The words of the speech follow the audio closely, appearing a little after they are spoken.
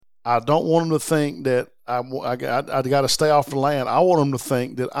I don't want them to think that I got to stay off the land. I want them to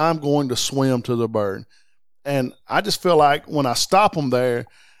think that I'm going to swim to the bird. And I just feel like when I stop them there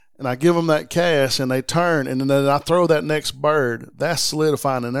and I give them that cast and they turn and then I throw that next bird, that's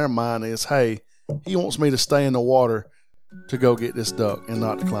solidifying in their mind is, hey, he wants me to stay in the water to go get this duck and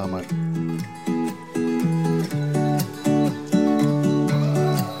not to climb out.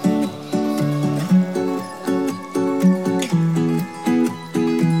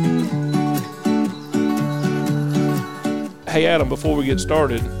 Hey, Adam, before we get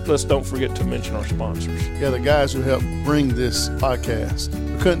started, let's don't forget to mention our sponsors. Yeah, the guys who helped bring this podcast.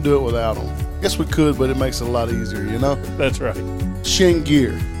 We couldn't do it without them. Guess we could, but it makes it a lot easier, you know? That's right. Shin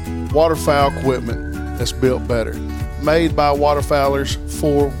Gear, waterfowl equipment that's built better. Made by waterfowlers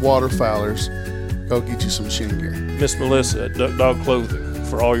for waterfowlers. Go get you some Shin Gear. Miss Melissa at Duck Dog Clothing.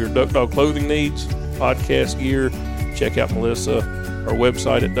 For all your Duck Dog clothing needs, podcast gear, check out Melissa, her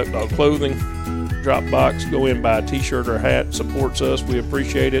website at Duck Dog Clothing. Dropbox, go in, buy a t-shirt or a hat, supports us, we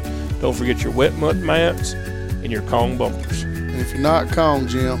appreciate it. Don't forget your wet mud mats and your Kong bumpers. And if you're not Kong,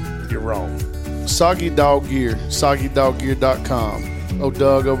 Jim, you're wrong. Soggy Dog Gear, soggydoggear.com. Oh,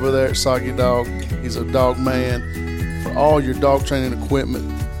 Doug over there at Soggy Dog, he's a dog man. For all your dog training equipment,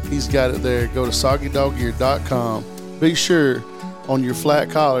 he's got it there. Go to soggydoggear.com. Be sure on your flat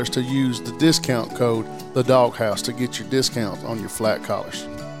collars to use the discount code, the Doghouse, to get your discount on your flat collars.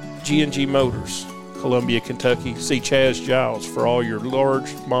 G&G Motors, Columbia, Kentucky. See Chaz Giles for all your large,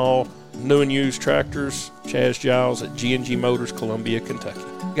 small, new and used tractors. Chaz Giles at G&G Motors, Columbia, Kentucky.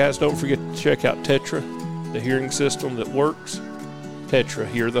 Guys, don't forget to check out Tetra, the hearing system that works. Tetra,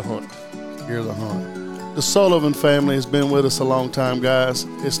 hear the hunt. Hear the hunt. The Sullivan family has been with us a long time, guys.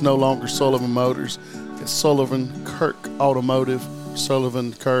 It's no longer Sullivan Motors. It's Sullivan Kirk Automotive,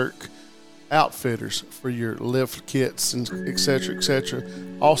 Sullivan Kirk Outfitters for your lift kits and et cetera, et cetera.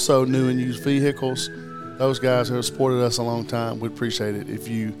 Also new and used vehicles. Those guys who have supported us a long time, we'd appreciate it if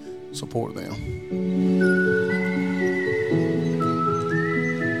you support them.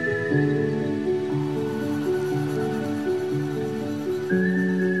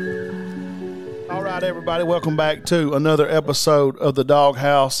 All right, everybody, welcome back to another episode of the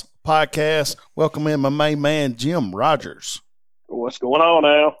Doghouse Podcast. Welcome in my main man, Jim Rogers. What's going on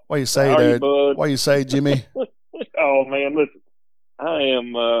now? What you say How there? you, bud? What you say, Jimmy? Oh man, listen,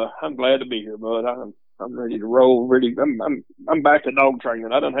 I'm glad to be here, bud. I'm ready to roll. I'm back to dog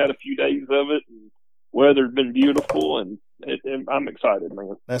training. I done had a few days of it. And weather's been beautiful, and I'm excited,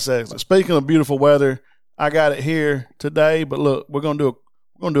 man. That's excellent. Speaking of beautiful weather, I got it here today. But look, we're gonna do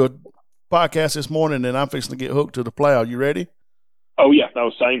a podcast this morning, and I'm fixing to get hooked to the plow. You ready? Oh yeah, no,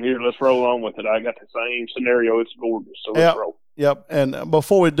 same here. Let's roll on with it. I got the same scenario. It's gorgeous, so let's roll. Yep. And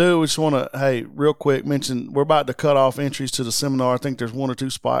before we do, we just want to, hey, real quick, mention we're about to cut off entries to the seminar. I think there's 1 or 2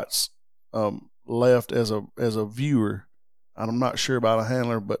 spots left as a viewer. I'm not sure about a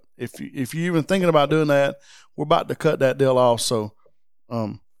handler, but if you're even thinking about doing that, we're about to cut that deal off. So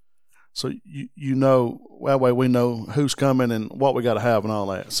you know, that way we know who's coming and what we got to have and all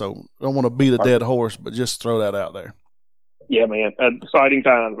that. So don't want to beat a dead horse, but just throw that out there. Yeah, man. Exciting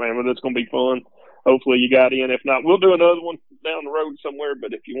times, man. But it's going to be fun. Hopefully you got in. If not, we'll do another one down the road somewhere.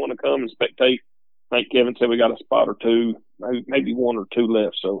 But if you want to come and spectate, I think Kevin said we got a spot or 2, maybe 1 or 2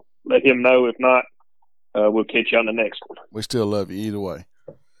 left. So let him know. If not, we'll catch you on the next one. We still love you either way.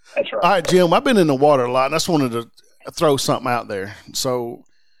 That's right. All right, Jim, I've been in the water a lot, and I just wanted to throw something out there. So,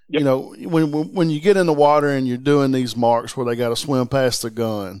 Yep. You know, when you get in the water and you're doing these marks where they got to swim past the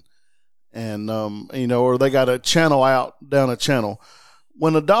gun and, you know, or they got to channel out down a channel,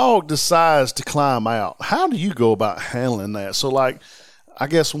 when a dog decides to climb out, how do you go about handling that? So, like, I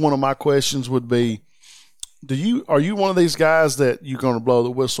guess one of my questions would be, are you one of these guys that you're going to blow the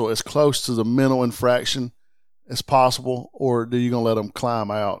whistle as close to the mental infraction as possible, or do you going to let them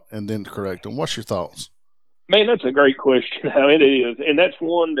climb out and then correct them? What's your thoughts? Man, that's a great question. How it is, and that's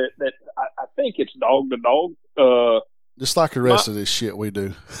one that I think it's dog to dog. Just like the rest of this shit we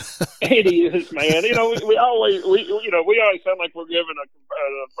do. It is, man. You know, we always sound like we're giving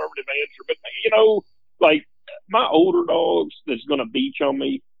an affirmative answer, but you know, like my older dogs that's going to beach on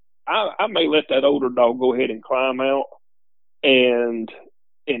me, I may let that older dog go ahead and climb out and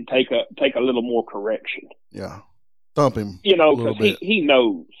take a little more correction. Yeah, thump him. You know, because he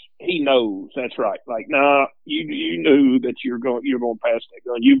knows. He knows. That's right. Like, nah, you knew that you're going past that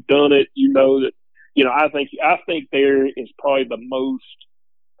gun. You've done it. You know that. You know, I think there is probably the most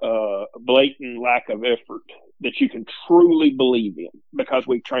blatant lack of effort that you can truly believe in, because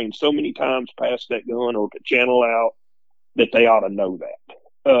we've trained so many times past that gun or to channel out that they ought to know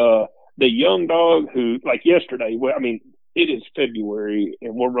that. The young dog who, like yesterday, I mean, it is February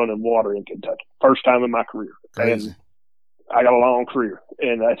and we're running water in Kentucky. First time in my career. Crazy. And I got a long career,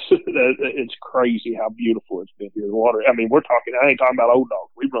 and it's crazy how beautiful it's been here. The water. I mean, I ain't talking about old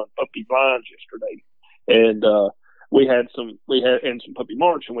dogs. We run puppy blinds yesterday, and we had some puppy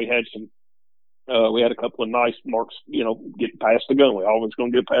marks, and we had a couple of nice marks, getting past the gun. We always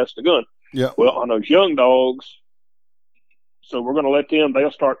going to get past the gun. Yeah. Well, on those young dogs, so we're going to let them.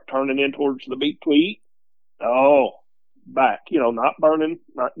 They'll start turning in towards the beak to eat. Oh, back. Not burning,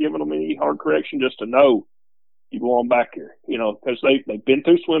 not giving them any hard correction, just to know. You go on back here, because they've been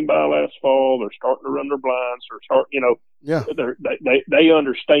through swim by last fall. They're starting to run their blinds. Yeah. They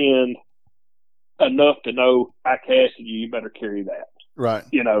understand enough to know I casted you. You better carry that. Right.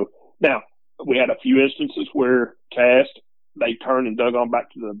 Now we had a few instances where they turned and dug on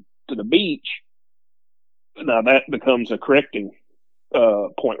back to the beach. Now that becomes a correcting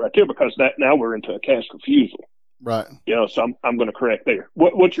point right there, because now we're into a cast refusal. Right. So I'm going to correct there.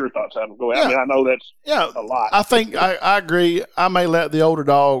 What's your thoughts, Adam? Go ahead. Yeah. I mean, I know that's a lot. I think I agree. I may let the older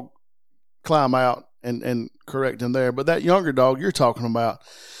dog climb out and correct him there, but that younger dog you're talking about,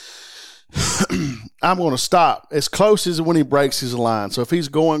 I'm going to stop as close as when he breaks his line. So if he's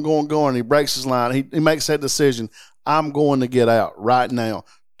going, and he breaks his line, he makes that decision. I'm going to get out right now.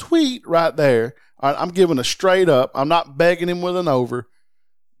 Tweet right there. All right, I'm giving a straight up. I'm not begging him with an over.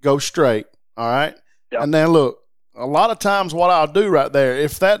 Go straight. All right. Yep. And then look. A lot of times what I'll do right there,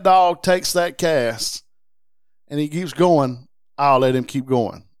 if that dog takes that cast and he keeps going, I'll let him keep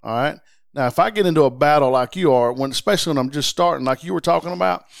going, all right? Now, if I get into a battle like you are, especially when I'm just starting like you were talking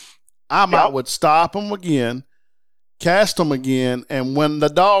about, I would stop him again, cast him again, and when the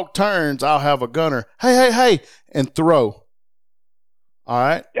dog turns, I'll have a gunner, hey, and throw, all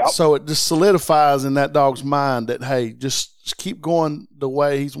right? Yep. So it just solidifies in that dog's mind that, hey, just keep going the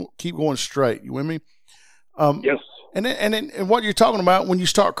way keep going straight. You with me? Yes. And what you're talking about when you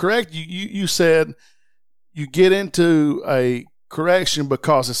start correct, you said you get into a correction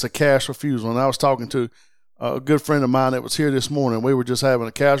because it's a cast refusal. And I was talking to a good friend of mine that was here this morning. We were just having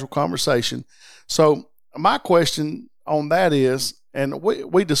a casual conversation. So my question on that is, and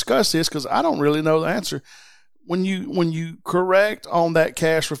we discussed this because I don't really know the answer. When you correct on that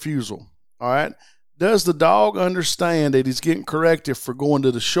cast refusal, all right, does the dog understand that he's getting corrected for going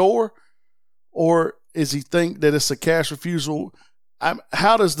to the shore, or is he think that it's a cast refusal?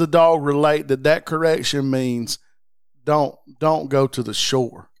 How does the dog relate that correction means don't go to the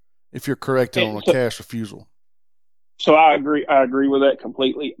shore if you're corrected on a cast refusal? So I agree with that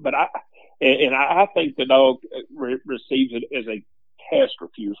completely. But I think the dog receives it as a cast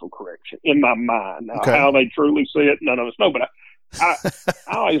refusal correction in my mind. Now, how they truly see it, none of us know. But I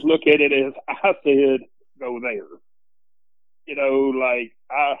always look at it as I said, go there.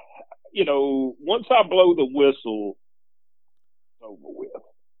 Once I blow the whistle, it's over with.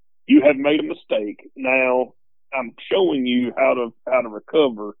 You have made a mistake. Now I'm showing you how to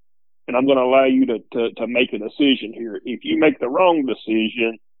recover, and I'm going to allow you to make a decision here. If you make the wrong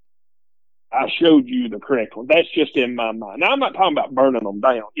decision, I showed you the correct one. That's just in my mind. Now I'm not talking about burning them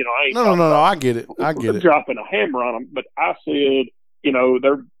down. I ain't no. I get it. Dropping a hammer on them, but I said,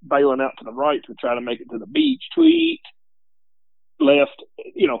 they're bailing out to the right to try to make it to the beach. Tweet. Left,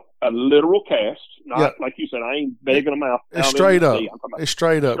 a literal cast, not like you said. I ain't begging them out. It's straight up. It's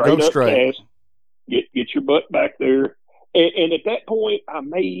straight up. Go straight. Cast, get your butt back there. And at that point, I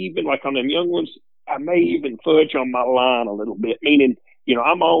may even, like on them young ones, I may even fudge on my line a little bit. Meaning,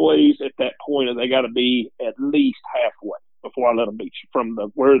 I'm always at that point of they got to be at least halfway before I let them beat you. From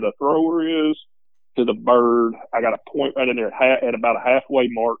where the thrower is to the bird, I got a point right in there at about a halfway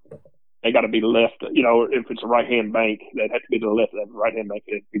mark. They got to be left, if it's a right-hand bank, they'd have to be to the left of the right-hand bank.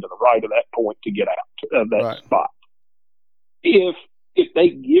 They'd be to the right of that point to get out of that spot. If they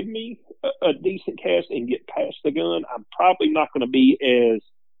give me a decent cast and get past the gun, I'm probably not going to be as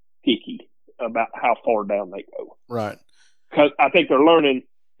picky about how far down they go. Right. Because I think they're learning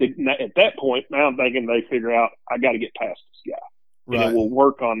at that point. Now I'm thinking they figure out I got to get past this guy. Right. And we'll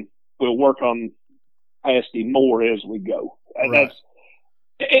work on past him more as we go. And right.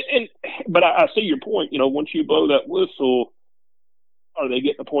 But I see your point. Once you blow that whistle, are they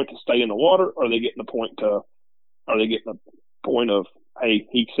getting the point to stay in the water? Or are they getting the point of, hey,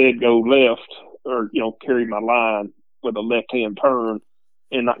 he said go left, or carry my line with a left hand turn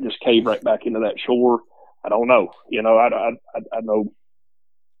and not just cave right back into that shore? I don't know. I know.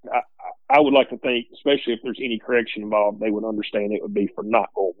 I would like to think, especially if there's any correction involved, they would understand it would be for not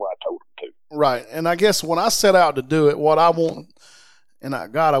going where I told them to. Right. And I guess when I set out to do it, what I want. And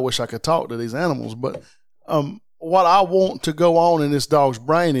I wish I could talk to these animals, but what I want to go on in this dog's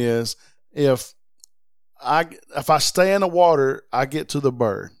brain is if if I stay in the water, I get to the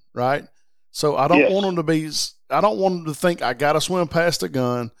bird, right? So I don't want them to think I got to swim past the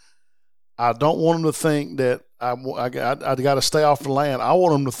gun. I don't want them to think that I got to stay off the land. I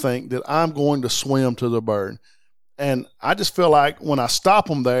want them to think that I'm going to swim to the bird. And I just feel like when I stop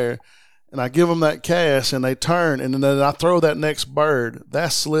them there and I give them that cast and they turn and then I throw that next bird,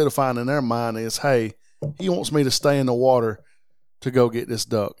 that's solidifying in their mind is, hey, he wants me to stay in the water to go get this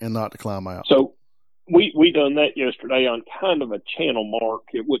duck and not to climb out. So we done that yesterday on kind of a channel mark.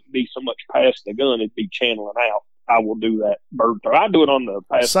 It wouldn't be so much past the gun, it'd be channeling out. I will do that bird throw. I do it on the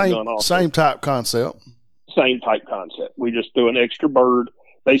past the gun also. Same type concept. Same type concept. We just do an extra bird.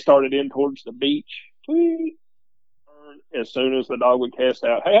 They started in towards the beach. As soon as the dog would cast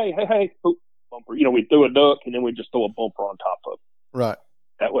out, hey, boop, bumper. We'd throw a duck and then we'd just throw a bumper on top of it. Right.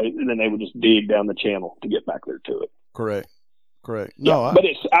 That way, and then they would just dig down the channel to get back there to it. Correct. No, but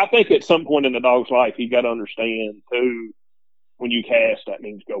I think at some point in the dog's life, you got to understand too. When you cast, that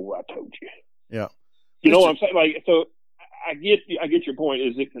means go where I told you. Yeah. You know what I'm saying? Like, so I get your point.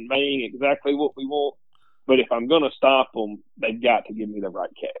 Is it conveying exactly what we want? But if I'm going to stop them, they've got to give me the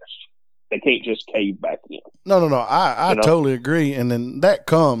right cast. They can't just cave back in. No. I totally agree. And then that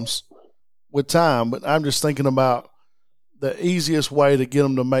comes with time. But I'm just thinking about the easiest way to get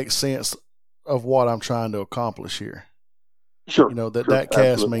them to make sense of what I'm trying to accomplish here. Sure. That cast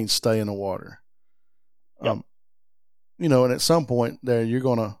absolutely. means stay in the water. Yep. And at some point there, you're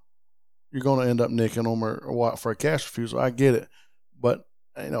gonna end up nicking them or what for a cast refusal. I get it, but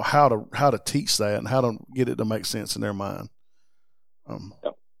how to teach that and how to get it to make sense in their mind.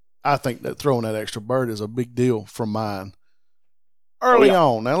 Yep. I think that throwing that extra bird is a big deal for mine early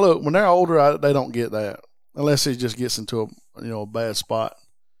on. Now look, when they're older, they don't get that unless it just gets into a bad spot.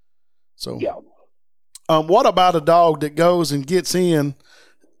 So yeah. What about a dog that goes and gets in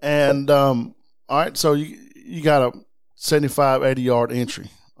and all right, so you got a 75, 80 yard entry.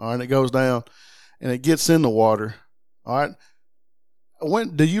 All right, it goes down and it gets in the water. All right.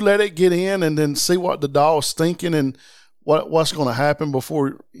 When do you let it get in and then see what the dog's thinking and what's going to happen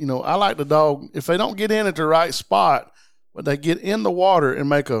before, I like the dog, if they don't get in at the right spot, but they get in the water and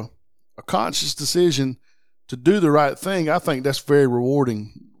make a conscious decision to do the right thing, I think that's very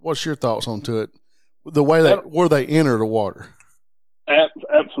rewarding. What's your thoughts on to it? The way where they enter the water.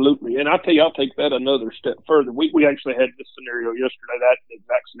 Absolutely. And I'll tell you, I'll take that another step further. We actually had this scenario yesterday. That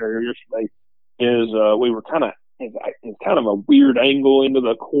exact scenario yesterday is we were kind of a weird angle into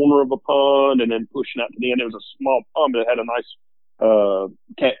the corner of a pond and then pushing out to the end. It was a small pond that had a nice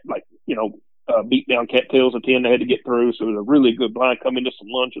beat down cattails at the end they had to get through. So it was a really good blind coming to some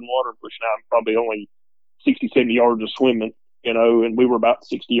lunch and water, pushing out probably only 60, 70 yards of swimming, and we were about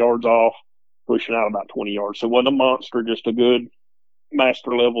 60 yards off, pushing out about 20 yards. So it wasn't a monster, just a good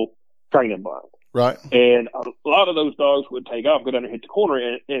master level training blind. Right. And a lot of those dogs would take off, go down and hit the corner,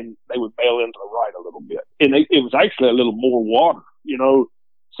 and they would bail into the right a little bit. And it was actually a little more water,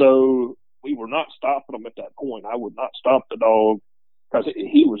 So we were not stopping them at that point. I would not stop the dog because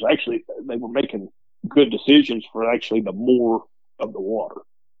they were making good decisions for actually the more of the water.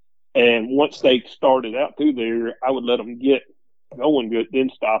 And once they started out through there, I would let them get going good, then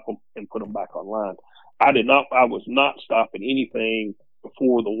stop them and put them back on line. I was not stopping anything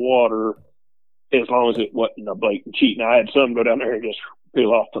before the water as long as it wasn't a blatant cheat. Now, I had some go down there and just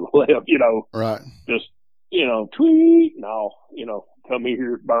peel off to the left, Right. Just, tweet. No, come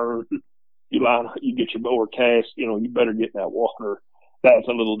here, burn. You line, you get your bower cast, you better get in that water. That's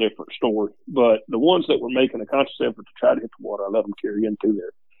a little different story. But the ones that were making a conscious effort to try to hit the water, I let them carry into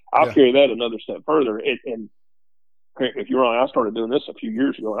there. I'll carry that another step further. And if you're wrong, I started doing this a few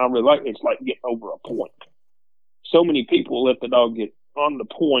years ago, and I really like it. It's like getting over a point. So many people let the dog get on the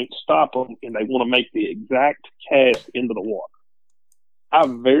point, stop them, and they want to make the exact cast into the water. I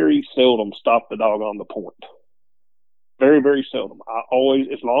very seldom stop the dog on the point. Very, very seldom. I always,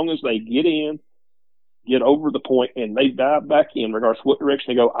 as long as they get in, get over the point, and they dive back in, regardless of what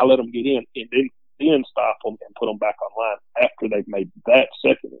direction they go, I let them get in, and then stop them and put them back on line after they've made that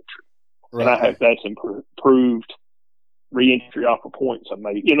second entry. Right. And I have that's improved re-entry off of points I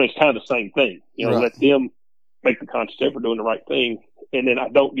made. It's kind of the same thing. Right. Let them make the conscious effort doing the right thing, and then I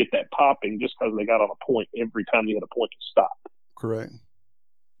don't get that popping just because they got on a point every time they had a point to stop. Correct.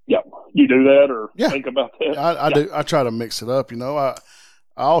 Yeah. You do that or think about that? I do. I try to mix it up. I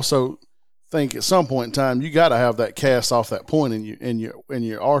also think at some point in time you got to have that cast off that point in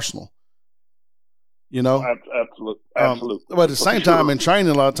your arsenal. Absolutely. But at the same time, in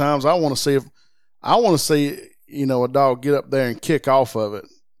training, a lot of times I want to see a dog get up there and kick off of it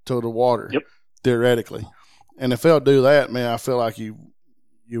to the water. Yep. Theoretically, and if they'll do that, man, I feel like you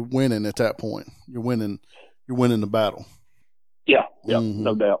you're winning at that point. You're winning the battle. Yeah, Mm-hmm.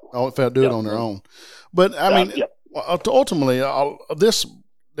 No doubt. Oh, if they'll do it on their own. But I mean, ultimately,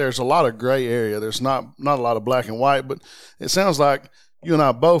 there's a lot of gray area. There's not a lot of black and white, but it sounds like you and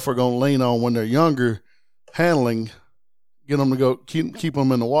I both are going to lean on when they're younger, handling, get them to go keep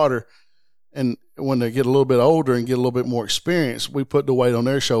them in the water, and when they get a little bit older and get a little bit more experience, we put the weight on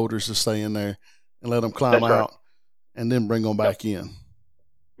their shoulders to stay in there and let them climb out, and then bring them back in.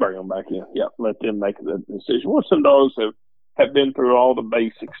 Bring them back in. Yeah, let them make the decision. Well, some dogs have been through all the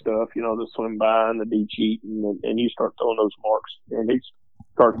basic stuff, the swim by and the de-cheating, and you start throwing those marks, and he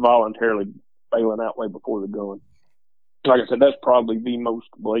starts voluntarily bailing out way before the gun. Like I said, that's probably the most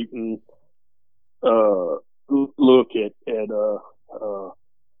blatant look at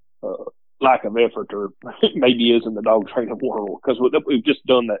lack of effort, or maybe is in the dog training world, because we've just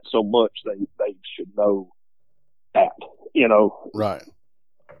done that so much. They should know that, right.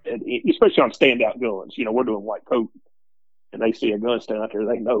 Especially on standout guns. We're doing white coat, and they see a gun stand out there,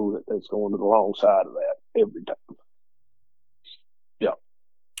 they know that that's going to the wrong side of that every time. Yeah.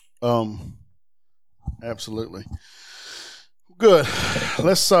 Absolutely. Good.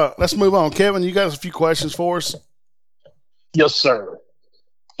 Let's move on. Kevin, you got a few questions for us? Yes, sir.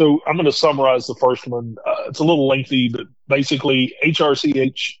 So I'm going to summarize the first one. It's a little lengthy, but basically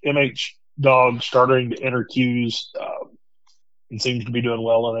HRCH MH dog starting to enter cues and seems to be doing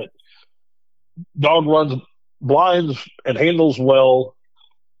well in it. Dog runs blinds and handles well.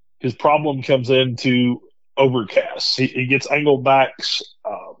 His problem comes into overcasts. He gets angle backs,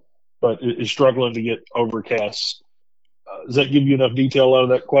 but is struggling to get overcasts. Does that give you enough detail out of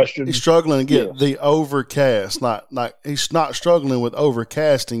that question? He's struggling to get the overcast. Not he's not struggling with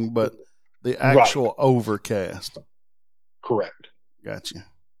overcasting, but the actual overcast. Correct. Gotcha.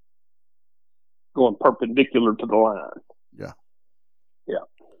 Going perpendicular to the line. Yeah.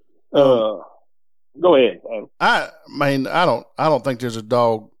 Go ahead. I mean, I don't think there's a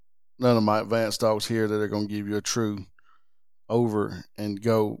dog. None of my advanced dogs here that are going to give you a true over and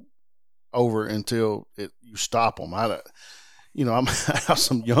go over until you stop them. I have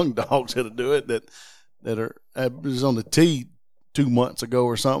some young dogs that'll do it that are was on the tee 2 months ago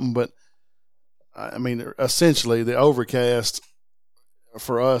or something. But I mean, essentially, the overcast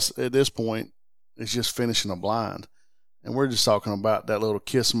for us at this point is just finishing a blind, and we're just talking about that little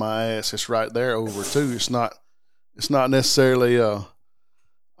kiss my ass. It's right there over too. It's not necessarily go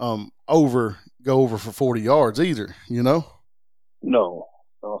over for 40 yards either. No.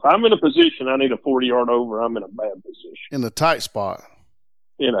 If I'm in a position I need a 40-yard over, I'm in a bad position. In a tight spot.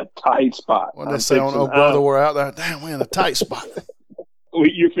 In a tight spot. What they say on Oh Brother, we're out there. Damn, we're in a tight spot.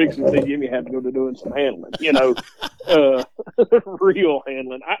 You're fixing to see Jimmy have to go to doing some handling. Real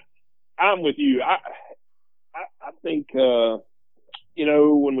handling. I'm with you. I think,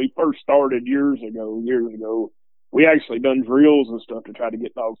 when we first started years ago, we actually done drills and stuff to try to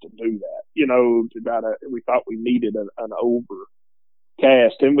get dogs to do that. We thought we needed an over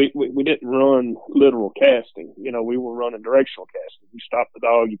cast, and we didn't run literal casting. We were running directional casting. You stop the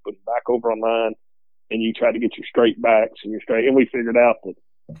dog, you put him back over on line, and you try to get your straight backs and your straight. And we figured out that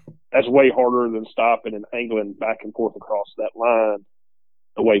that's way harder than stopping and angling back and forth across that line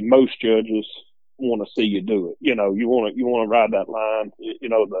the way most judges want to see you do it. You want to ride that line,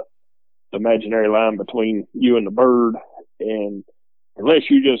 the imaginary line between you and the bird, and unless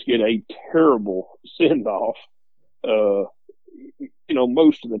you just get a terrible send off,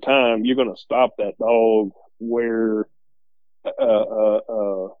 most of the time you're going to stop that dog where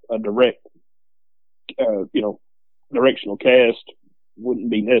a direct, directional cast wouldn't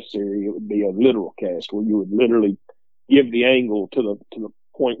be necessary. It would be a literal cast where you would literally give the angle to the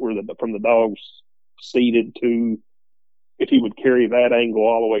point where from the dog's seated to, if he would carry that angle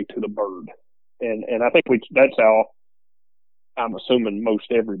all the way to the bird. And I think that's how I'm assuming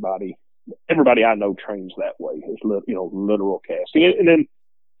most everybody I know trains that way, is literal casting. And then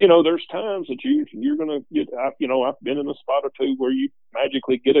there's times that you're gonna get. I've been in a spot or two where you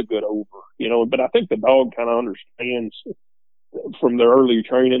magically get a good over. But I think the dog kind of understands from the early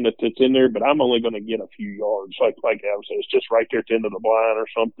training that it's in there. But I'm only going to get a few yards, like Adam said, it's just right there at the end of the blind or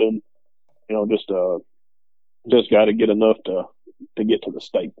something. Just got to get enough to get to the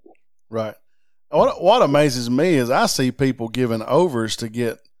stake. Right. What amazes me is I see people giving overs to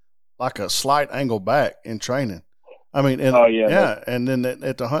get like a slight angle back in training. I mean, and then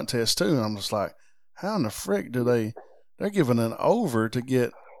at the hunt test too. And I'm just like, how in the frick they're giving an over to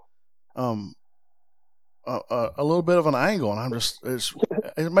get a little bit of an angle, and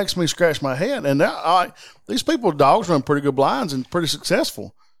it makes me scratch my head. And now these people dogs run pretty good blinds and pretty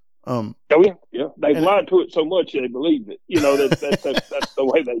successful. Um, Oh yeah. They've lied to it so much they believe it. That's the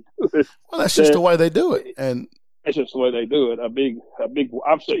way they do it. well, that's just the way they do it, and that's just the way they do it. A big.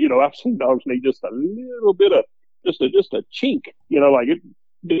 I've seen dogs need just a little bit of just a chink. Like it'd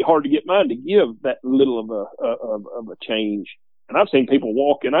be hard to get mine to give that little of a change. And I've seen people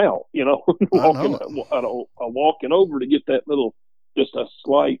walking out, walking over to get that little, just a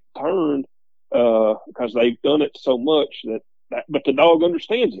slight turn, because they've done it so much but the dog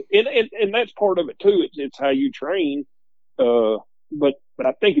understands it, and that's part of it too. It's how you train. But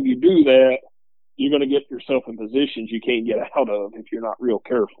I think if you do that, you're going to get yourself in positions you can't get out of if you're not real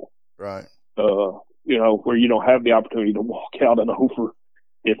careful. right. Where you don't have the opportunity to walk out and over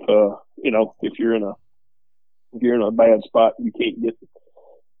if you're in a bad spot you can't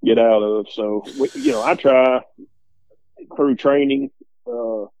get out of. So, I try through training,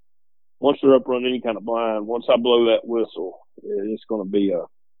 once they're up running any kind of blind, once I blow that whistle, I'm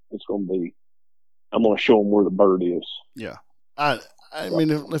going to show them where the bird is. Yeah. I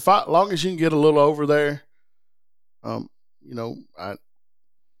mean, as long as you can get a little over there, I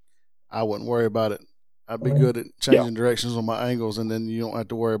wouldn't worry about it. I'd be good at changing directions on my angles, and then you don't have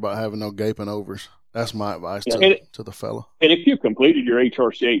to worry about having no gaping overs. That's my advice to the fella. And if you completed your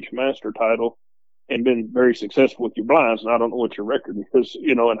HRCH master title and been very successful with your blinds, and I don't know what your record is,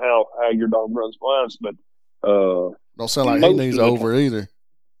 and how your dog runs blinds, but don't sound like he needs over either.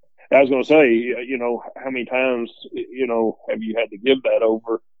 I was going to say, how many times, have you had to give that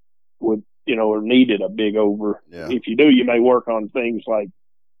over with, or needed a big over? Yeah. If you do, you may work on things like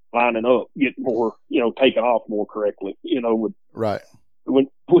lining up, getting more, taking off more correctly, right. When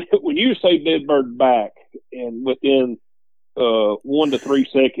you say dead bird back and within 1 to 3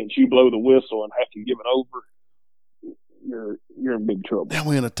 seconds you blow the whistle and have to give it over, you're in big trouble. Then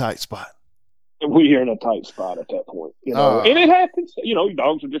we're in a tight spot. We're in a tight spot at that point, and it happens.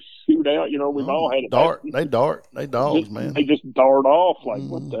 Dogs will just shoot out. We've all had it. They dogs, man. They just dart off like,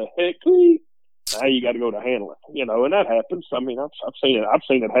 what the heck? Now you got to go to handling, and that happens. I mean, I've seen it. I've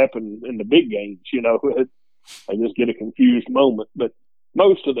seen it happen in the big games. They just get a confused moment, but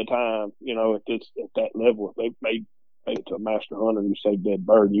most of the time, at that level, if they've made it to a master hunter and you say dead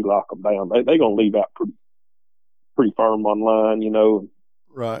bird, and you lock them down, they're gonna leave out pretty firm on line,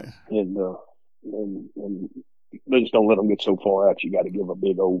 right? And they just don't let them get so far out. You got to give a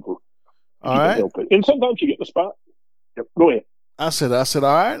big over. All right. Help it. And sometimes you get the spot. Yep. Go ahead. I said,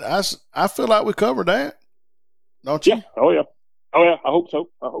 all right. I feel like we covered that. Don't you? Yeah. Oh yeah. I hope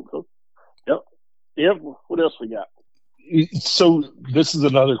so. Yep. What else we got? So this is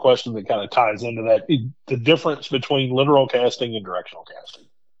another question that kind of ties into that. The difference between literal casting and directional casting,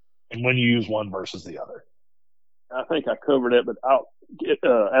 and when you use one versus the other. I think I covered it, but I'll get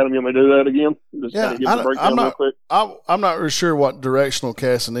Adam. You want me to do that again? Just kind of give a breakdown real quick. I'm not really sure what directional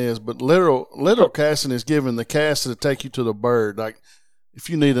casting is, but literal casting is giving the caster to take you to the bird. Like if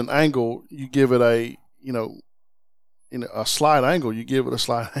you need an angle, you give it a a slight angle. You give it a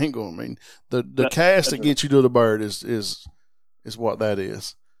slight angle. I mean the cast that gets you to the bird is what that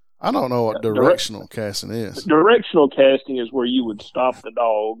is. I don't know what directional casting is. Directional casting is where you would stop the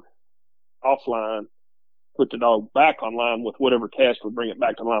dog offline, put the dog back on line with whatever cast would bring it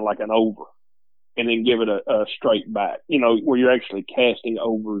back to line, like an over, and then give it a straight back, where you're actually casting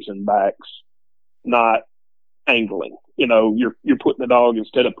overs and backs, not angling. You're putting the dog,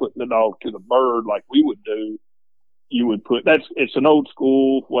 instead of putting the dog to the bird like we would do, you would it's an old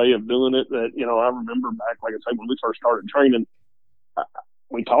school way of doing it that, I remember back, like I say, when we first started training,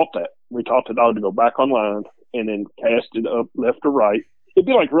 we taught that. We taught the dog to go back on line and then cast it up left or right. It'd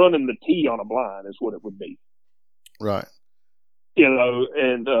be like running the tee on a blind is what it would be. Right.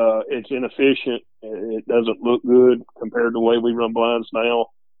 And it's inefficient. It doesn't look good compared to the way we run blinds now.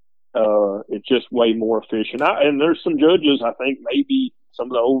 It's just way more efficient. And there's some judges, I think maybe some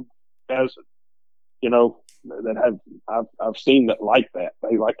of the old guys, that I've seen that like that.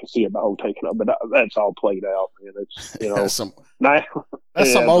 They like to see a dog taken up, but that's all played out, man. It's, that's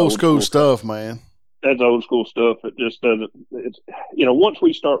some old school stuff, man. That's old school stuff. It just doesn't. It's once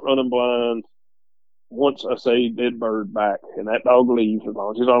we start running blinds, once I say dead bird back, and that dog leaves, as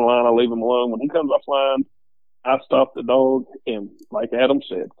long as he's on the line, I leave him alone. When he comes off line, I stop the dog, and like Adam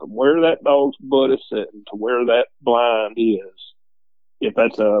said, from where that dog's butt is sitting to where that blind is, if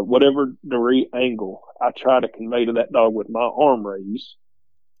that's a whatever degree angle, I try to convey to that dog with my arm raise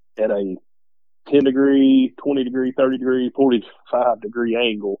at a 10 degree, 20 degree, 30 degree, 45 degree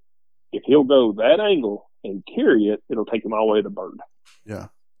angle. If he'll go that angle and carry it, it'll take him all the way to the bird. Yeah.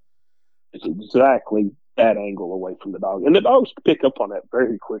 It's exactly that angle away from the dog. And the dogs pick up on that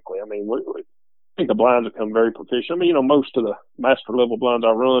very quickly. I mean, think the blinds become very proficient. I mean, most of the master level blinds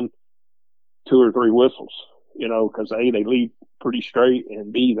I run 2 or 3 whistles, because A, they lead pretty straight,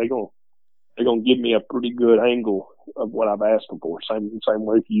 and B, they're gonna give me a pretty good angle of what I've asked them for. Same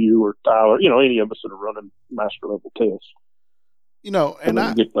way for you or Tyler, any of us that are running master level tests. And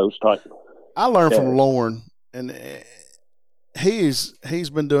I get those type. I learned from Lauren, and he's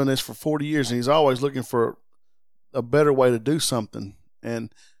been doing this for 40 years, and he's always looking for a better way to do something.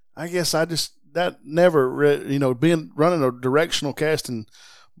 And I guess that never, running a directional casting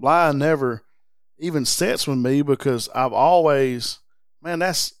blind never even sets with me, because I've always,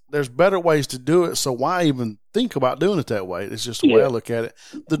 there's better ways to do it. So why even think about doing it that way? It's just the way I look at it.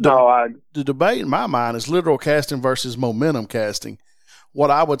 The debate in my mind is literal casting versus momentum casting.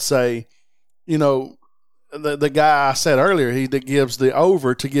 What I would say, the guy I said earlier, that gives the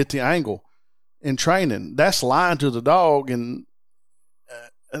over to get the angle in training, that's lying to the dog, and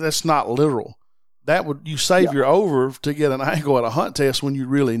that's not literal. You save your over to get an angle at a hunt test when you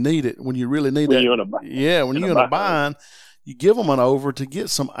really need it. When you really need that, when you're in a bind, you give them an over to get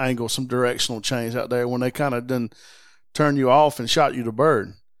some angle, some directional change out there when they kind of done turn you off and shot you to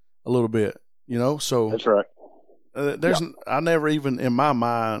bird a little bit. So that's right. I never even in my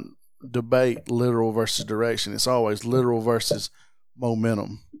mind debate literal versus direction. It's always literal versus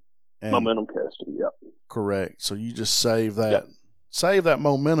momentum. And momentum casting, correct. So you just save that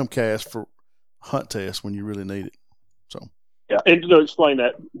momentum cast for hunt test when you really need it. So and to explain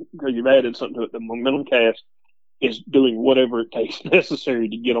that, because you've added something to it, the momentum cast is doing whatever it takes necessary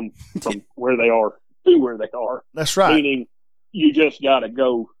to get them from where they are to where they are. That's right. Meaning you just got to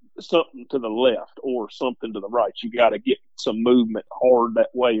go something to the left or something to the right. You got to get some movement hard that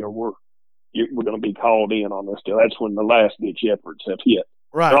way, or we're going to be called in on this deal. That's when the last ditch efforts have hit.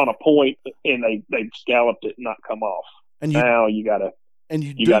 Right. They're on a point and they've scalloped it and not come off. And now you got to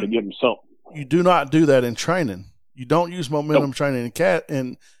give them something. You do not do that in training. You don't use momentum training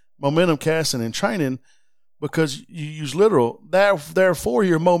and momentum casting in training, because you use literal. Therefore,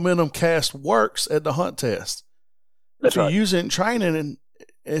 your momentum cast works at the hunt test. That's if you use it in training, and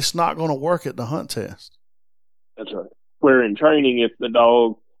it's not going to work at the hunt test. That's right. Where in training, if the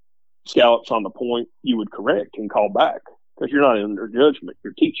dog scallops on the point, you would correct and call back, because you're not under judgment.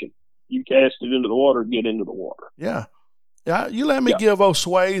 You're teaching. You cast it into the water, get into the water. Yeah. You let me give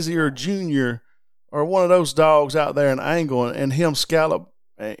Swayze or Junior or one of those dogs out there an angle and him scallop,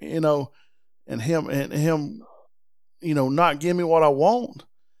 and him, not give me what I want.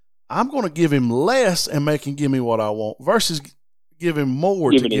 I'm going to give him less and make him give me what I want versus give him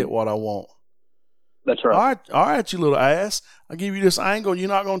more to get what I want. That's right. All right, you little ass. I give you this angle, you're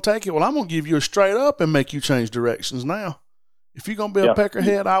not going to take it. Well, I'm going to give you a straight up and make you change directions now. If you're going to be a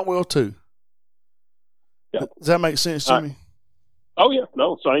peckerhead, I will too. Yeah. Does that make sense to me? Oh, yeah.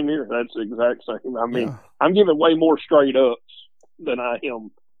 No, same here. That's the exact same. I mean, I'm giving way more straight ups than I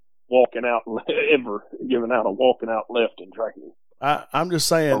am walking out, ever giving out a walking out left in training. I'm just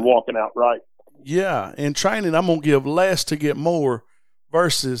saying. Or walking out right. Yeah. In training, I'm going to give less to get more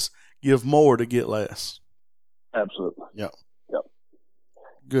versus give more to get less. Absolutely. Yep.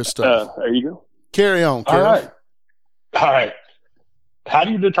 Good stuff. There you go. Carry on, Kev. All right. How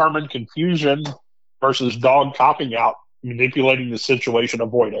do you determine confusion versus dog topping out, manipulating the situation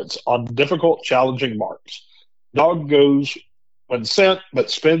avoidance on difficult, challenging marks? Dog goes when sent,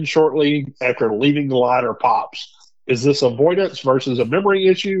 but spins shortly after leaving the line or pops. Is this avoidance versus a memory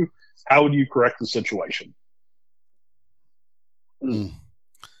issue? How would you correct the situation?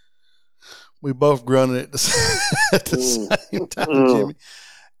 We both grunted at the same time, Jimmy.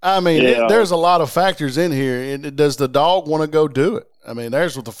 I mean, there's a lot of factors in here. Does the dog want to go do it? I mean,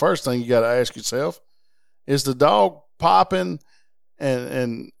 there's the first thing you got to ask yourself. Is the dog popping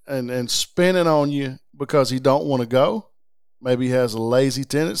and spinning on you because he don't want to go? Maybe he has a lazy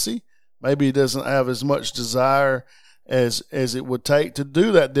tendency. Maybe he doesn't have as much desire as it would take to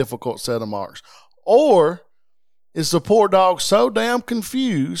do that difficult set of marks. Or is the poor dog so damn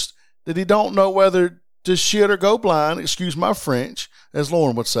confused that he don't know whether to shit or go blind, excuse my French, as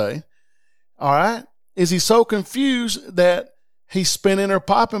Lauren would say. All right? Is he so confused that he's spinning or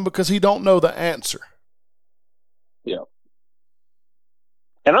popping because he don't know the answer? Yeah.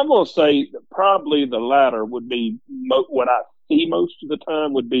 And I'm going to say that probably the latter would be what I see most of the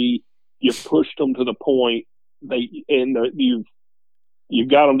time would be you've pushed them to the point you've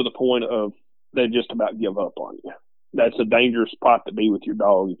got them to the point of they just about give up on you. That's a dangerous spot to be with your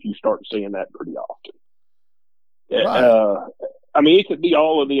dog if you start seeing that pretty often. Right. I mean, it could be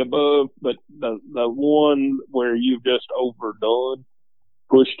all of the above, but the one where you've just overdone,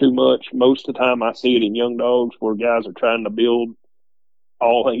 pushed too much, most of the time I see it in young dogs where guys are trying to build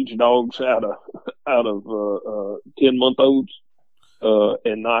all age dogs out of 10-month-olds,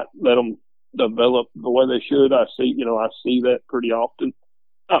 and not let them develop the way they should. I see that pretty often,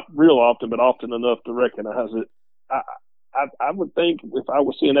 not real often, but often enough to recognize it. I would think if I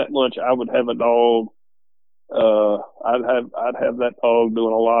was seeing that much, I would have a dog. I'd have that dog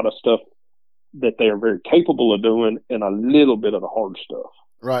doing a lot of stuff that they are very capable of doing, and a little bit of the hard stuff.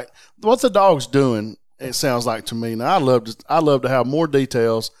 Right. What the dog's doing, it sounds like to me. Now, I love to have more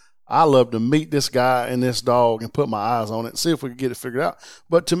details. I love to meet this guy and this dog and put my eyes on it and see if we can get it figured out.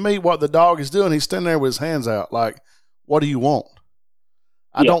 But to me, what the dog is doing, he's standing there with his hands out, like, "What do you want?"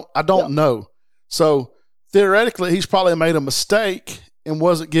 I don't know. So theoretically, he's probably made a mistake and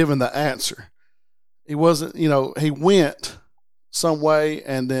wasn't given the answer. He wasn't, he went some way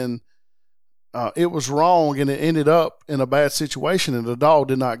and then it was wrong and it ended up in a bad situation and the dog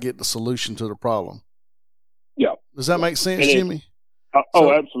did not get the solution to the problem. Yeah. Does that make sense, Jimmy?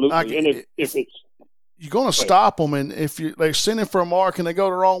 Absolutely. And if it's, you're going to stop them, and if they're sending for a mark and they go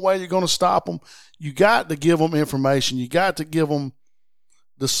the wrong way, you're going to stop them. You got to give them information. You got to give them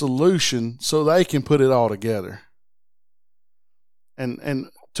the solution so they can put it all together. And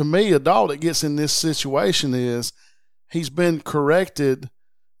to me, a dog that gets in this situation is he's been corrected,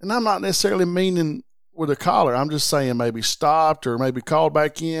 and I'm not necessarily meaning with a collar. I'm just saying maybe stopped or maybe called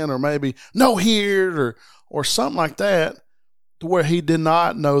back in or maybe no here or something like that, to where he did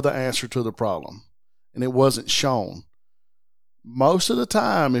not know the answer to the problem and it wasn't shown. Most of the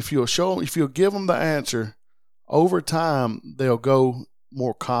time, if you'll give them the answer, over time they'll go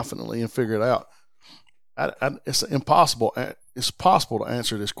more confidently and figure it out. It's impossible. It's possible to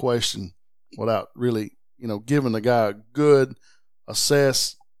answer this question without really, giving the guy a good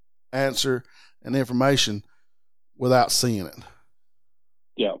assess answer and information without seeing it.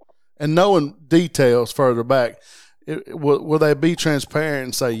 Yeah. And knowing details further back, will they be transparent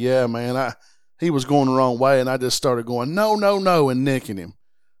and say, "Yeah, man, he was going the wrong way," and I just started going, no, and nicking him,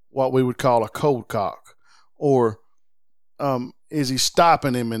 what we would call a cold cock, or is he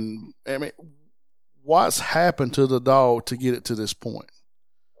stopping him? And I mean, what's happened to the dog to get it to this point?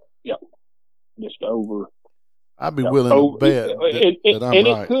 Yeah, just over. I'd be willing to bet that I'm and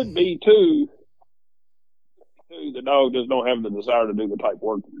right. It could be too. The dog just don't have the desire to do the type of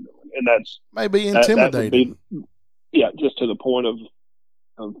work you're doing, and that's maybe intimidating. Just to the point of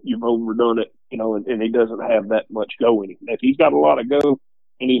you've overdone it, and he doesn't have that much go in him. If he's got a lot of go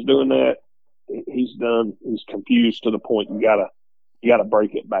and he's doing that, he's confused to the point you gotta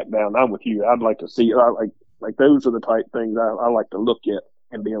break it back down. I'm with you. I'd like to see like those are the type things I like to look at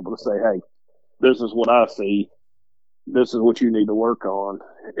and be able to say, "Hey, this is what I see. This is what you need to work on."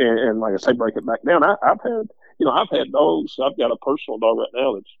 And like I say, break it back down. I've had dogs. I've got a personal dog right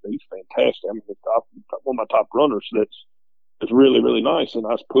now he's fantastic. I mean, it's one of my top runners that's really, really nice. And I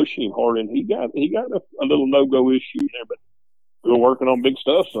was pushing him hard, and he got a little no-go issue there, but we were working on big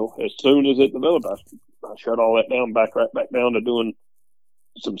stuff. So as soon as it developed, I shut all that down, right back down to doing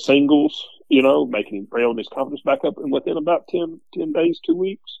some singles, making him build his confidence back up. And within about 10 days, 2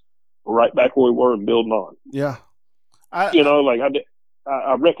 weeks, we're right back where we were and building on. Yeah. I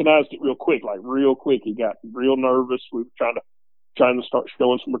recognized it real quick. He got real nervous. We were trying to start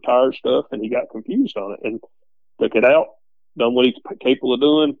showing some retired stuff, and he got confused on it and took it out, done what he's capable of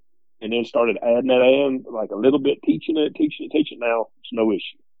doing, and then started adding that in, like a little bit, teaching it. Now it's no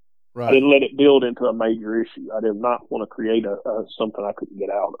issue. Right. I didn't let it build into a major issue. I did not want to create something I couldn't get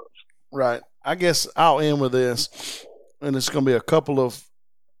out of. Right. I guess I'll end with this, and it's going to be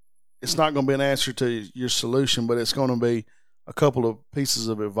it's not going to be an answer to your solution, but it's going to be a couple of pieces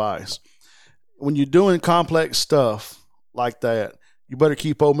of advice. When you're doing complex stuff like that, you better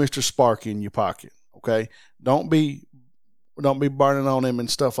keep old Mr. Sparky in your pocket, okay? Don't be burning on him and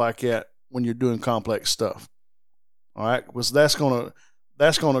stuff like that when you're doing complex stuff, all right? Because that's gonna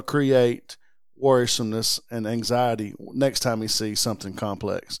create worrisomeness and anxiety next time he sees something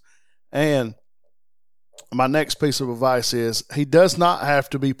complex. And my next piece of advice is he does not have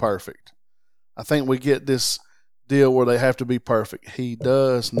to be perfect. I think we get this deal where they have to be perfect. He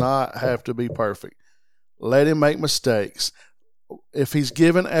does not have to be perfect. Let him make mistakes. If he's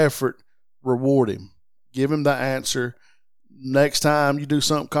given effort, reward him. Give him the answer. Next time you do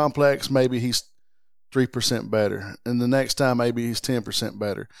something complex, maybe he's 3% better. And the next time, maybe he's 10%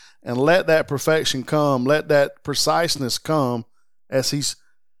 better. And let that perfection come. Let that preciseness come as he's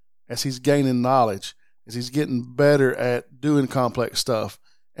gaining knowledge, as he's getting better at doing complex stuff.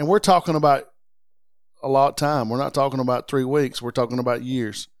 And we're talking about a lot of time. We're not talking about 3 weeks. We're talking about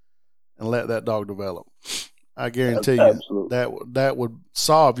years. And let that dog develop. I guarantee you that would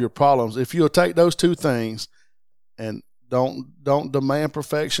solve your problems. If you'll take those two things and Don't demand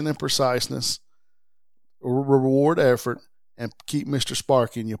perfection and preciseness. Reward effort and keep Mr.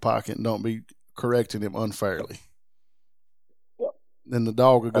 Sparky in your pocket and don't be correcting him unfairly. Yep. Then the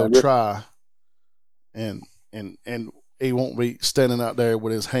dog will go try and he won't be standing out there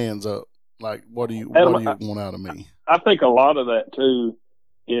with his hands up like, what do you want out of me? I think a lot of that too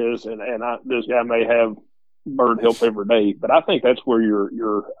is, and this guy may have bird help every day, but I think that's where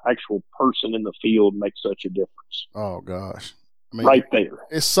your actual person in the field makes such a difference. Oh gosh. I mean, right there.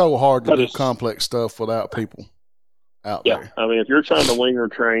 It's so hard to do complex stuff without people out there. I mean, if you're trying to winger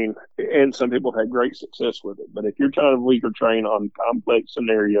train, and some people have had great success with it, but if you're trying to winger train on complex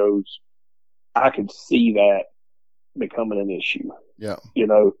scenarios, I could see that becoming an issue. Yeah.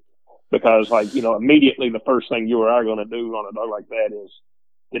 Because immediately the first thing you or I are going to do on a dog like that is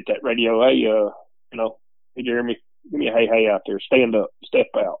get that radio. Hey, hey Jeremy, give me a hey out there. Stand up, step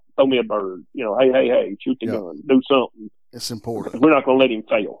out, throw me a bird. Hey, shoot the gun, do something. It's important. We're not going to let him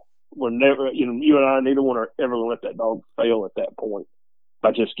fail. We're never, you and I, neither one are ever going to let that dog fail at that point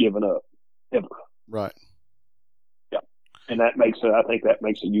by just giving up, ever. Right. Yeah, and I think that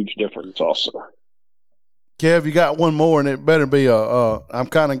makes a huge difference also. Kev, you got one more, and it better be I'm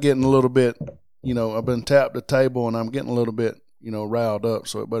kind of getting a little bit, I've been tapped the table, and I'm getting a little bit, riled up,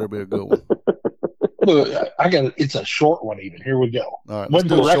 so it better be a good one. Look, it's a short one even. Here we go. All right, when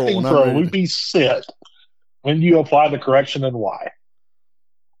correcting for a loopy sit, when do you apply the correction and why?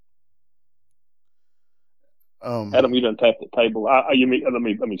 Adam, you done tapped the table. Let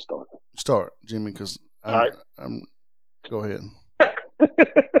me start. Start, Jimmy, because I'm go ahead.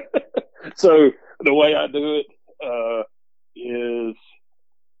 So the way I do it is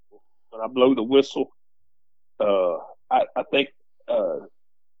when I blow the whistle, I think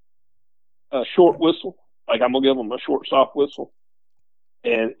a short whistle, like I'm going to give them a short, soft whistle.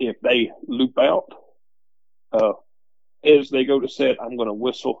 And if they loop out, as they go to set, I'm going to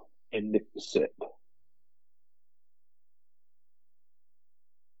whistle and nip the set.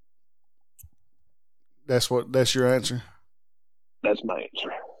 That's your answer? That's my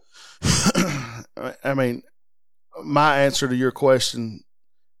answer. I mean, my answer to your question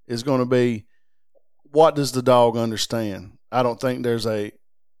is going to be, what does the dog understand? I don't think there's the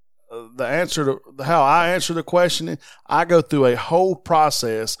answer to how I answer the question. I go through a whole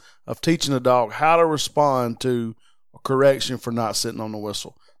process of teaching the dog how to respond to a correction for not sitting on the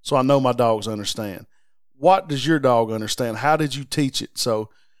whistle. So I know my dogs understand. What does your dog understand? How did you teach it? So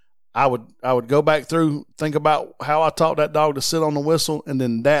I would go back through, think about how I taught that dog to sit on the whistle, and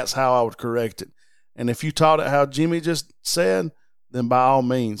then that's how I would correct it. And if you taught it how Jimmy just said, then by all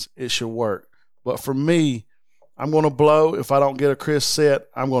means, it should work. But for me, I'm going to blow. If I don't get a crisp set,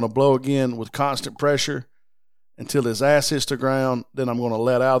 I'm going to blow again with constant pressure until his ass hits the ground. Then I'm going to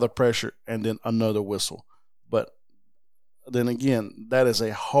let out of the pressure and then another whistle. But then again, that is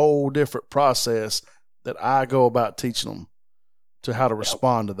a whole different process that I go about teaching them to how to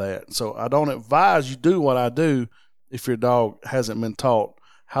respond to that. So I don't advise you do what I do if your dog hasn't been taught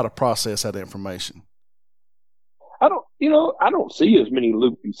how to process that information. I don't see as many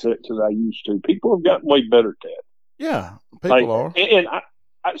loopy sets as I used to. People have gotten way better at that. Yeah, people are. And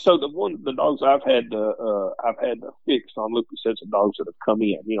so the dogs I've had to fix on loopy sets of dogs that have come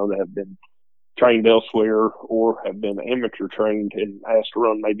in, that have been trained elsewhere or have been amateur trained and asked to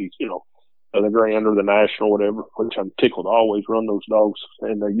run maybe, the grand or the national, whatever, which I'm tickled to always run those dogs,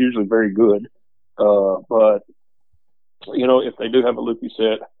 and they're usually very good. But if they do have a loopy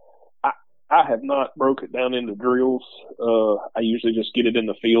set, I have not broke it down into drills. I usually just get it in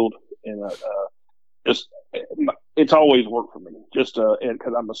the field, and it's always worked for me. Just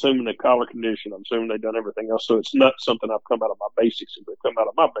because I'm assuming the collar condition, I'm assuming they've done everything else, so it's not something I've come out of my basics. If they come out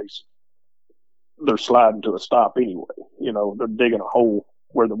of my basics, they're sliding to a stop anyway. They're digging a hole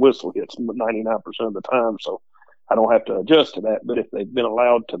where the whistle hits 99% of the time, so I don't have to adjust to that. But if they've been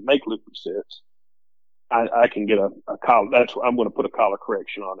allowed to make loopy sets, I can get a collar. That's I'm going to put a collar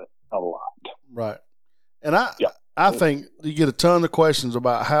correction on it a lot. Right, and I think you get a ton of questions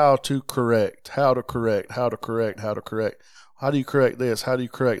about how to correct. How do you correct this? How do you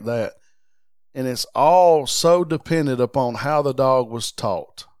correct that? And it's all so dependent upon how the dog was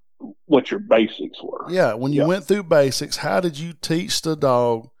taught. What your basics were. Yeah, when you went through basics, how did you teach the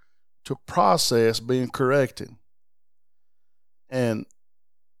dog to process being corrected? And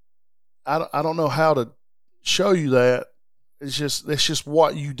I don't know how to show you that. It's just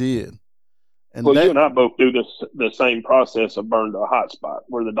what you did. And you and I both do the same process of burn to a hot spot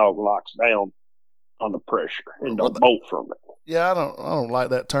where the dog locks down on the pressure and don't bolt from it. Yeah, I don't like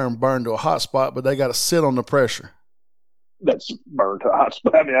that term, burn to a hot spot, but they got to sit on the pressure. That's burned to a hot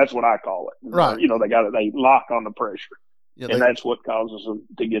spot. I mean, that's what I call it. Right. They lock on the pressure. and that's what causes them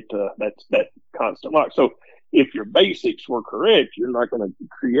to get to that constant lock. So if your basics were correct, you're not going to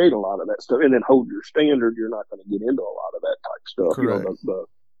create a lot of that stuff, and then hold your standard. You're not going to get into a lot of that type of stuff. Correct. The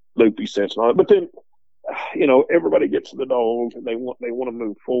loopy sets and all that. But then, everybody gets to the dog and they want to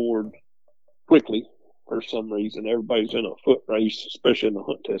move forward quickly for some reason. Everybody's in a foot race, especially in the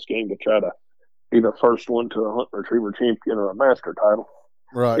hunt test game, to try to be the first one to a hunt retriever champion or a master title.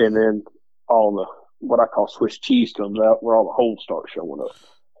 Right. And then all the what I call Swiss cheese comes out, where all the holes start showing up.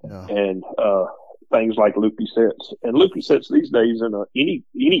 Yeah. And things like loopy sets. And loopy sets these days in any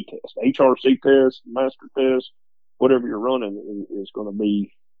test, HRC test, master test, whatever you're running is going to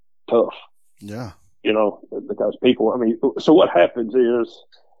be tough. Yeah. Because people, so what happens is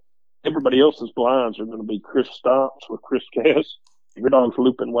everybody else's blinds are going to be crisp stops with crisp casts. If your dog's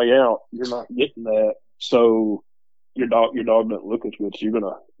looping way out, you're not getting that. So your dog doesn't look as good. So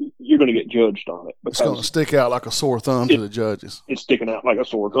you're gonna get judged on it. It's going to stick out like a sore thumb to the judges. It's sticking out like a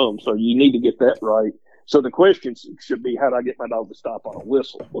sore thumb. So you need to get that right. So the question should be, how do I get my dog to stop on a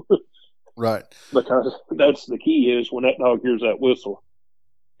whistle? Right. Because that's the key is when that dog hears that whistle,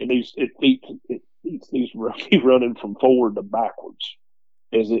 it needs to be running from forward to backwards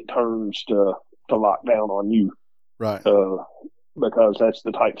as it turns to lock down on you. Right. Because that's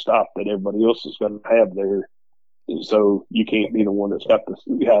the type stop that everybody else is going to have there. And so you can't be the one that's got the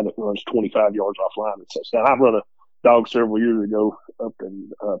guy that runs 25 yards offline and sets down. I run a dog several years ago up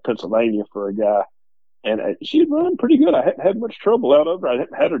in Pennsylvania for a guy, and she had run pretty good. I hadn't had much trouble out of her. I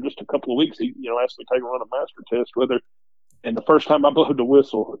had her just a couple of weeks. He, asked me to take her on a master test with her. And the first time I blew the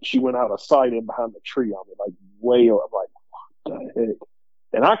whistle, she went out of sight in behind the tree on me, like way up. I'm like, what the heck?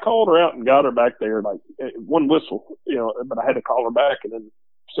 And I called her out and got her back there, like one whistle, but I had to call her back and then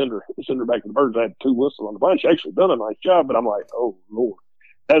send her back to the birds. I had 2 whistles on the blind. She actually done a nice job, but I'm like, oh Lord,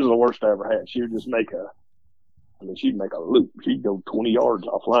 that was the worst I ever had. She would just she'd make a loop. She'd go 20 yards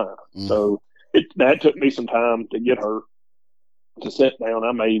offline. So that took me some time to get her to sit down.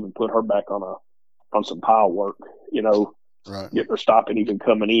 I may even put her back on some pile work, right. Get her stopping, even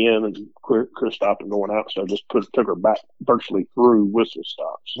coming in, and quit stopping going out. So just took her back virtually through whistle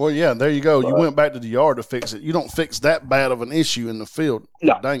stops. Well, yeah, there you go. You went back to the yard to fix it. You don't fix that bad of an issue in the field.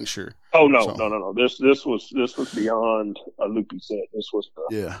 No. Dang sure. Oh no, no. This was beyond a loopy set. This was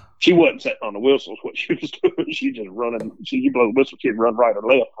She wasn't sitting on the whistles. What she was doing, she just running. You blow the whistle, she'd run right or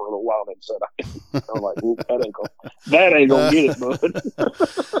left for a little while, and then I'm like, that ain't gonna get it, bud.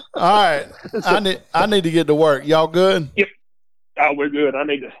 All right, I need to get to work. Y'all good? Yep. Oh, we're good. I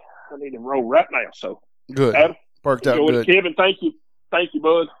need to roll right now. So good. Adam, worked out good. Kevin, thank you,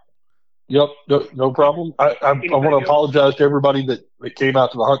 bud. Yep, no problem. I want to apologize to everybody that came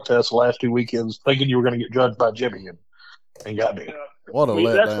out to the hunt test the last 2 weekends thinking you were going to get judged by Jimmy and got me. What a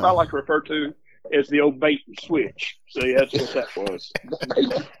letdown. That's what I like to refer to as the old bait and switch. See, that's what that was.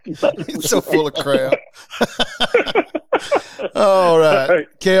 It's so full of crap. All right.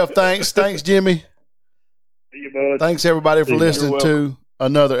 Kev, thanks. Thanks, Jimmy. See you, bud. Thanks, everybody, for listening to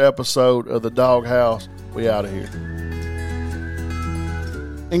another episode of The Doghouse. We out of here.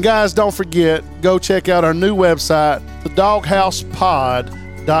 And guys, don't forget, go check out our new website,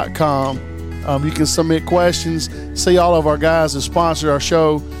 thedoghousepod.com. You can submit questions, see all of our guys that sponsor our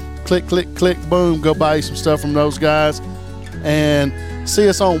show. Click, click, click, boom, go buy you some stuff from those guys. And see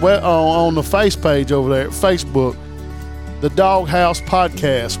us on the face page over there, Facebook, The Doghouse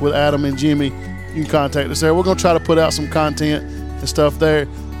Podcast with Adam and Jimmy. You can contact us there. We're going to try to put out some content and stuff there.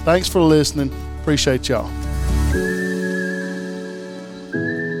 Thanks for listening. Appreciate y'all.